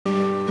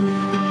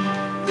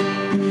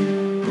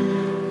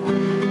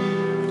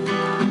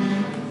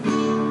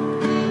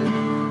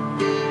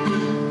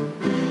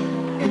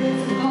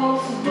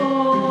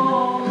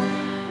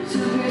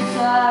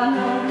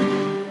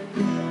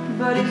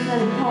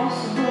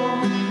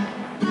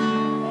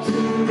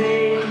to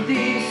make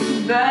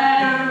this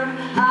better.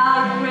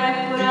 I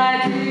regret what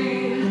I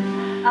did,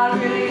 I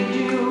really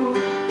do.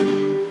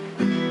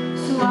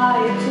 So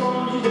I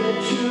told you the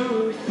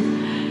truth,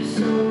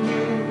 so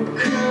you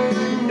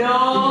could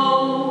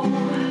know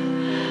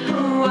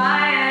who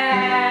I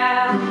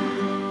am,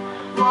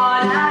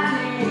 what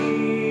I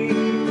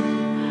did.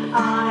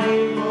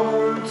 I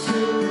want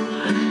to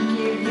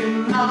give you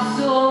my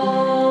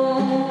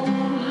soul,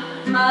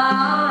 my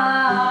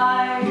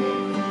life,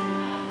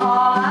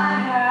 all I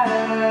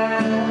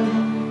have.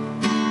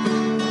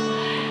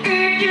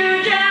 If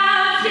you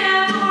just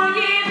can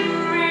forgive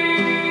me,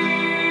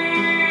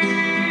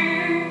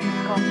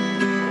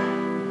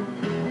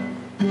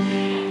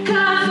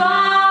 'cause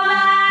all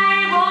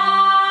I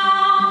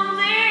want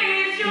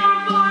is your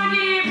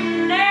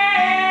forgiveness.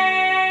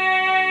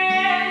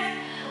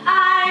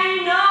 I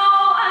know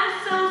I'm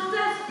so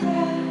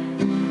desperate,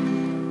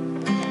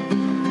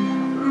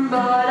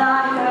 but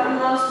I have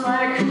lost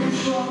my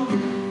control.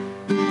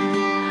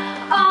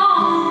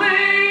 Oh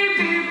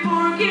baby,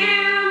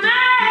 forgive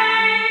me.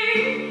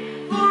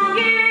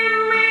 Forgive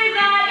me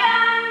that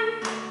I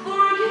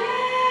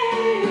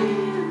forgave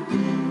you.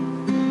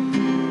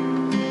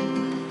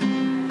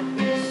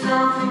 It's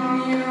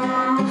something you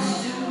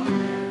must do.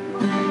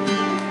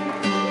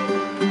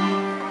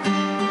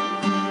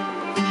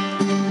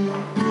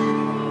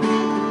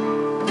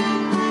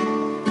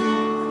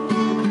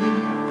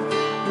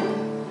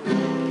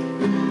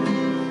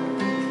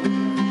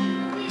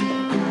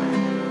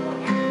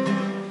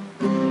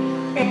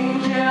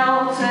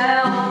 Angel,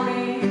 tell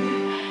me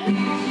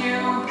if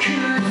you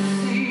could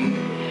see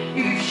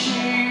if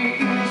she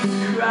is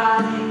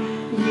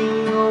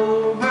crying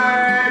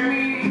over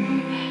me.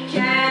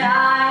 Can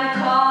I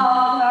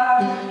call her?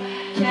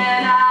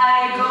 Can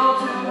I go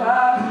to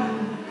her?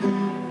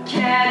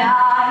 Can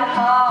I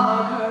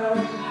hug her?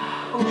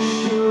 Or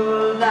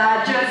should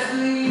I just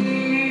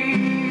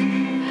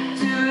leave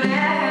to the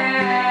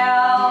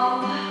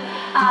hell?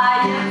 I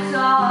am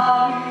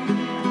sorry,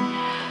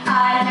 I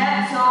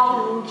have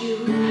told you.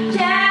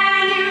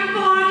 Can you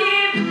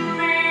forgive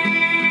me?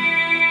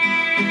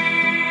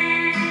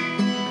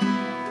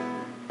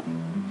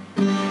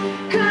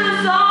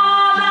 'Cause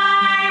all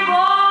I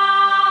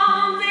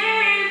want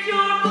is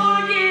your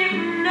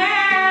forgiveness.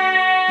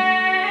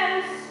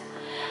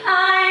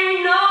 I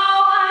know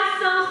I'm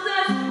so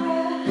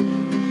desperate,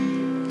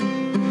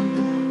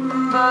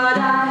 but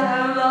I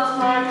have lost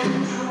my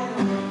control.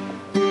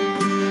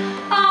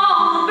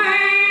 Oh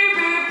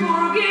baby,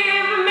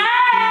 forgive me.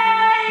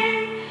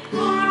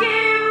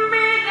 Forgive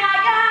me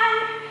that I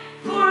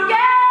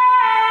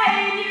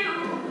forgave you.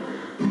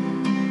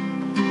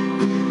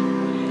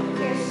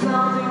 It's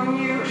something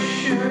you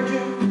should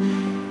do.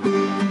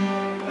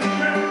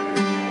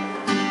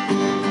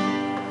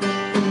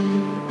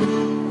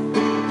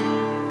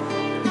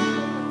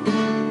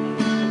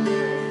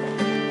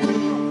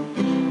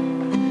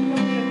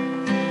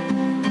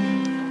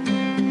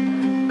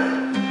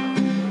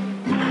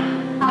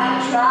 I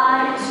try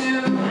to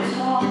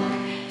talk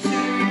to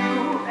you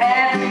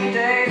every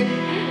day.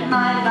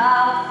 My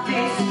mouth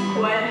is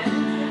wet,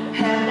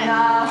 have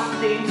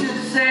nothing to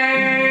say.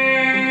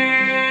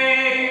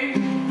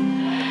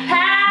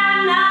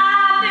 Have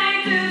nothing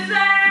to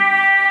say.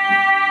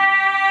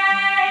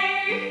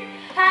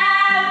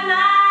 Have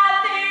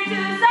nothing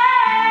to say.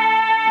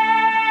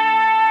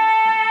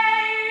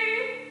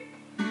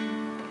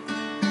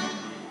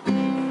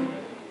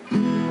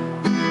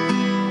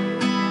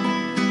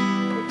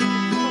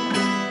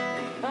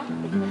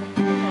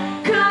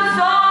 Cause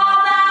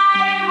all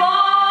I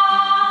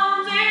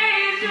want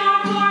is your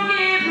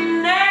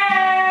forgiveness.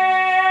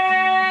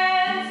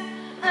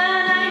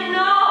 And I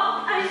know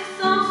I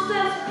sound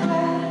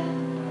desperate,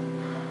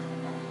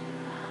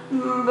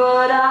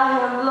 but I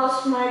have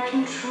lost my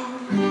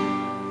control.